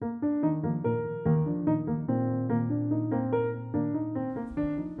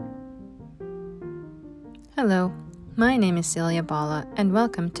Hello, my name is Celia Bala and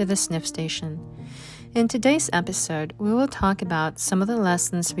welcome to the Sniff Station. In today's episode, we will talk about some of the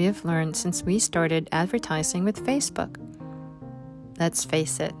lessons we have learned since we started advertising with Facebook. Let's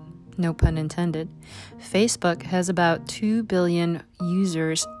face it, no pun intended, Facebook has about 2 billion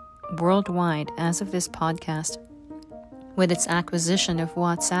users worldwide as of this podcast. With its acquisition of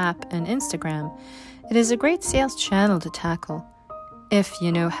WhatsApp and Instagram, it is a great sales channel to tackle, if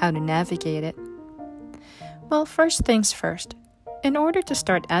you know how to navigate it. Well, first things first. In order to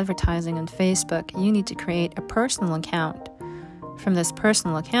start advertising on Facebook, you need to create a personal account. From this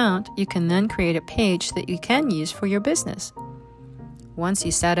personal account, you can then create a page that you can use for your business. Once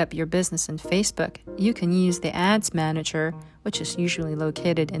you set up your business in Facebook, you can use the Ads Manager, which is usually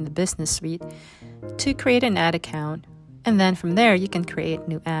located in the Business Suite, to create an ad account, and then from there you can create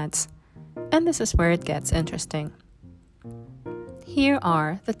new ads. And this is where it gets interesting. Here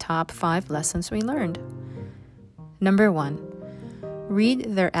are the top 5 lessons we learned. Number 1.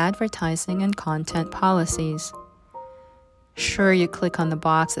 Read their advertising and content policies. Sure, you click on the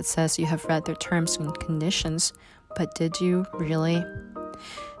box that says you have read their terms and conditions, but did you really?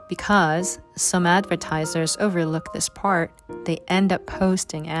 Because some advertisers overlook this part, they end up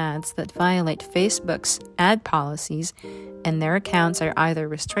posting ads that violate Facebook's ad policies, and their accounts are either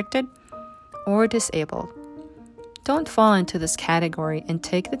restricted or disabled. Don't fall into this category and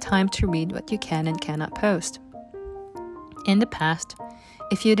take the time to read what you can and cannot post. In the past,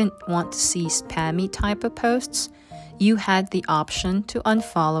 if you didn't want to see spammy type of posts, you had the option to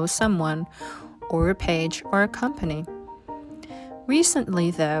unfollow someone or a page or a company. Recently,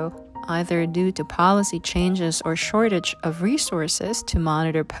 though, either due to policy changes or shortage of resources to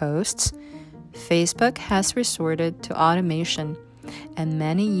monitor posts, Facebook has resorted to automation, and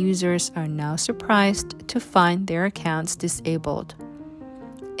many users are now surprised to find their accounts disabled.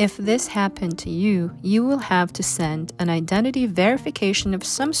 If this happened to you, you will have to send an identity verification of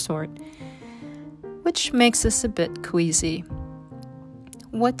some sort, which makes us a bit queasy.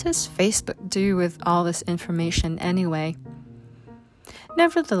 What does Facebook do with all this information anyway?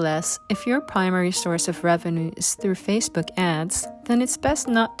 Nevertheless, if your primary source of revenue is through Facebook ads, then it's best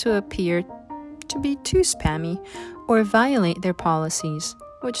not to appear to be too spammy or violate their policies,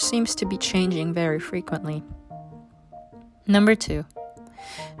 which seems to be changing very frequently. Number 2.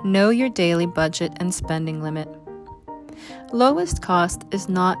 Know your daily budget and spending limit. Lowest cost is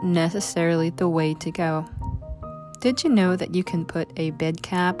not necessarily the way to go. Did you know that you can put a bid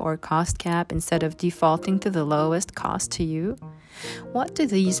cap or cost cap instead of defaulting to the lowest cost to you? What do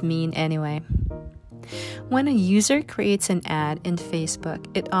these mean anyway? When a user creates an ad in Facebook,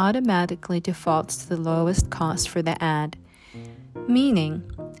 it automatically defaults to the lowest cost for the ad, meaning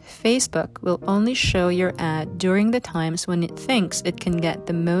Facebook will only show your ad during the times when it thinks it can get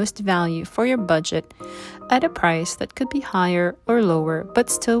the most value for your budget at a price that could be higher or lower but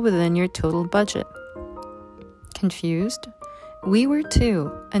still within your total budget. Confused? We were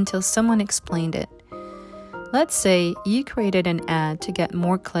too, until someone explained it. Let's say you created an ad to get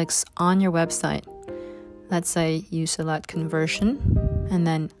more clicks on your website. Let's say you select conversion and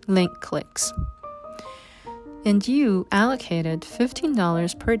then link clicks. And you allocated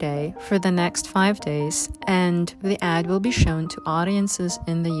 $15 per day for the next 5 days, and the ad will be shown to audiences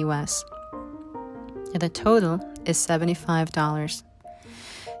in the US. The total is $75.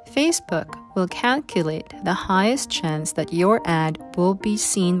 Facebook will calculate the highest chance that your ad will be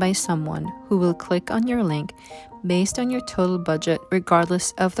seen by someone who will click on your link based on your total budget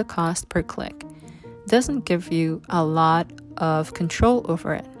regardless of the cost per click. Doesn't give you a lot of control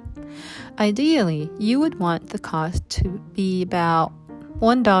over it. Ideally, you would want the cost to be about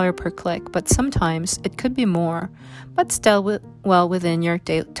 $1 per click, but sometimes it could be more, but still well within your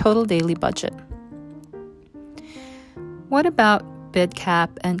total daily budget. What about bid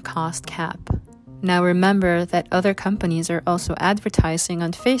cap and cost cap? Now remember that other companies are also advertising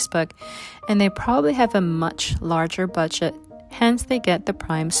on Facebook, and they probably have a much larger budget, hence they get the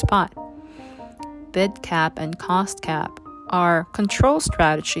prime spot. Bid cap and cost cap are control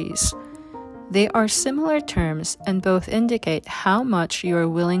strategies. They are similar terms and both indicate how much you are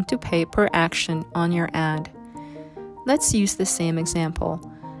willing to pay per action on your ad. Let's use the same example,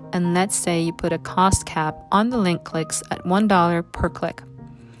 and let's say you put a cost cap on the link clicks at $1 per click.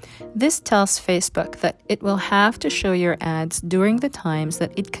 This tells Facebook that it will have to show your ads during the times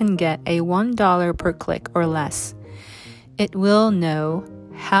that it can get a $1 per click or less. It will know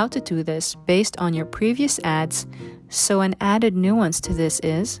how to do this based on your previous ads, so an added nuance to this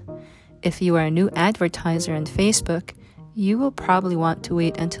is, if you are a new advertiser on Facebook, you will probably want to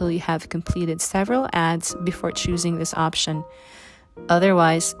wait until you have completed several ads before choosing this option.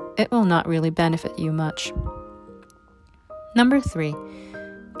 Otherwise, it will not really benefit you much. Number 3,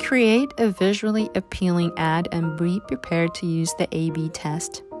 create a visually appealing ad and be prepared to use the A/B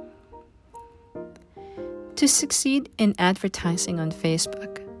test. To succeed in advertising on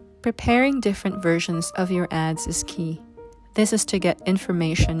Facebook, preparing different versions of your ads is key. This is to get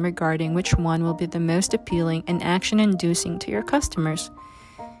information regarding which one will be the most appealing and action-inducing to your customers.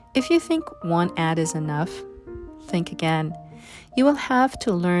 If you think one ad is enough, think again. You will have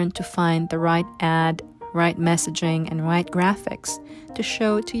to learn to find the right ad, right messaging, and right graphics to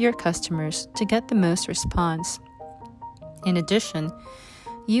show to your customers to get the most response. In addition,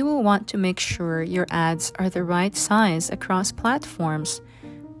 you will want to make sure your ads are the right size across platforms,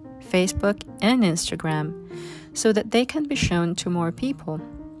 Facebook and Instagram, so that they can be shown to more people.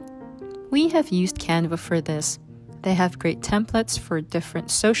 We have used Canva for this. They have great templates for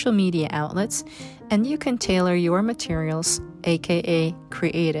different social media outlets, and you can tailor your materials, aka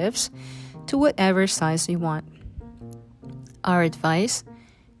creatives, to whatever size you want. Our advice: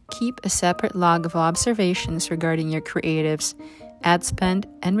 keep a separate log of observations regarding your creatives, ad spend,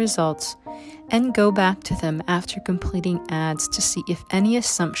 and results, and go back to them after completing ads to see if any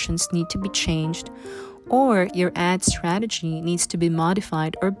assumptions need to be changed or your ad strategy needs to be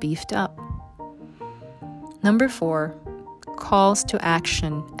modified or beefed up. Number 4, calls to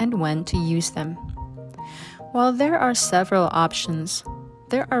action and when to use them. While there are several options,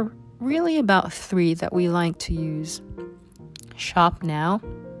 there are really about 3 that we like to use: Shop Now,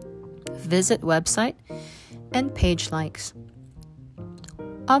 Visit Website, and Page Likes.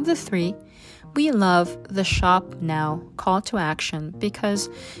 Of the 3, we love the Shop Now call to action because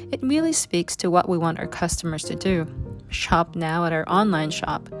it really speaks to what we want our customers to do: shop now at our online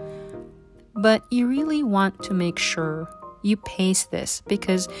shop. But you really want to make sure you pace this,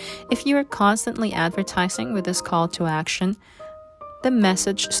 because if you are constantly advertising with this call to action, the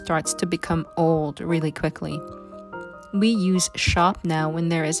message starts to become old really quickly. We use Shop Now when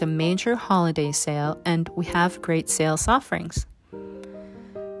there is a major holiday sale and we have great sales offerings.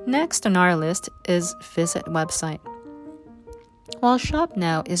 Next on our list is Visit Website. While Shop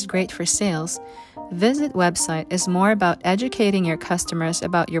Now is great for sales, Visit Website is more about educating your customers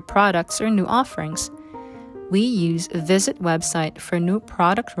about your products or new offerings. We use Visit Website for new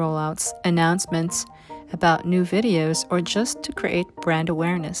product rollouts, announcements about new videos, or just to create brand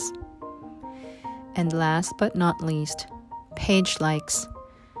awareness. And last but not least, Page Likes.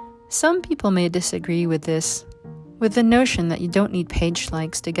 Some people may disagree with this, with the notion that you don't need page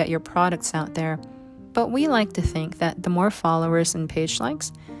likes to get your products out there. But we like to think that the more followers and page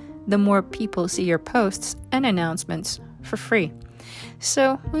likes, the more people see your posts and announcements for free.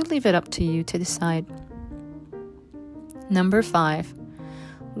 So we leave it up to you to decide. Number 5,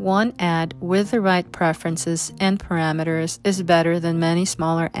 one ad with the right preferences and parameters is better than many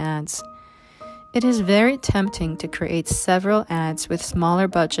smaller ads. It is very tempting to create several ads with smaller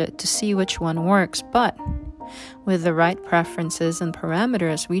budget to see which one works, but with the right preferences and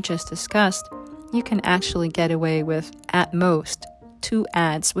parameters we just discussed, you can actually get away with, at most, 2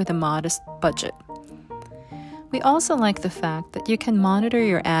 ads with a modest budget. We also like the fact that you can monitor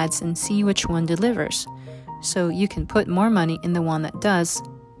your ads and see which one delivers, so you can put more money in the one that does.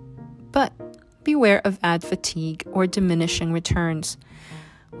 But beware of ad fatigue or diminishing returns.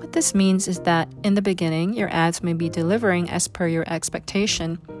 What this means is that in the beginning, your ads may be delivering as per your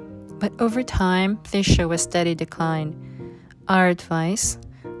expectation, but over time, they show a steady decline. Our advice: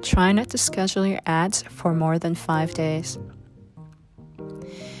 try not to schedule your ads for more than 5 days.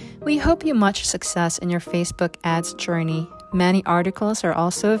 We hope you much success in your Facebook ads journey. Many articles are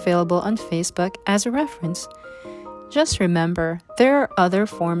also available on Facebook as a reference. Just remember, there are other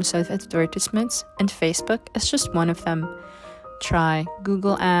forms of advertisements, and Facebook is just one of them. Try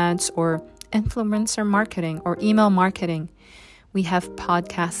Google Ads or influencer marketing or email marketing. We have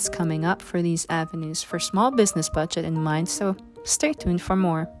podcasts coming up for these avenues for small business budget in mind, so stay tuned for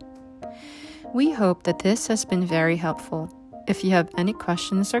more. We hope that this has been very helpful. If you have any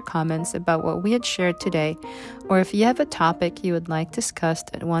questions or comments about what we had shared today, or if you have a topic you would like discussed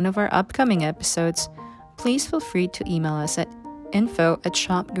at one of our upcoming episodes, please feel free to email us at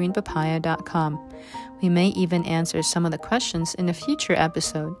info@shopgreenpapaya.com. We may even answer some of the questions in a future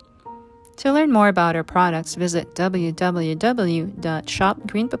episode. To learn more about our products, visit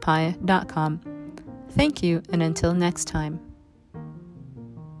www.shopgreenpapaya.com. Thank you, and until next time.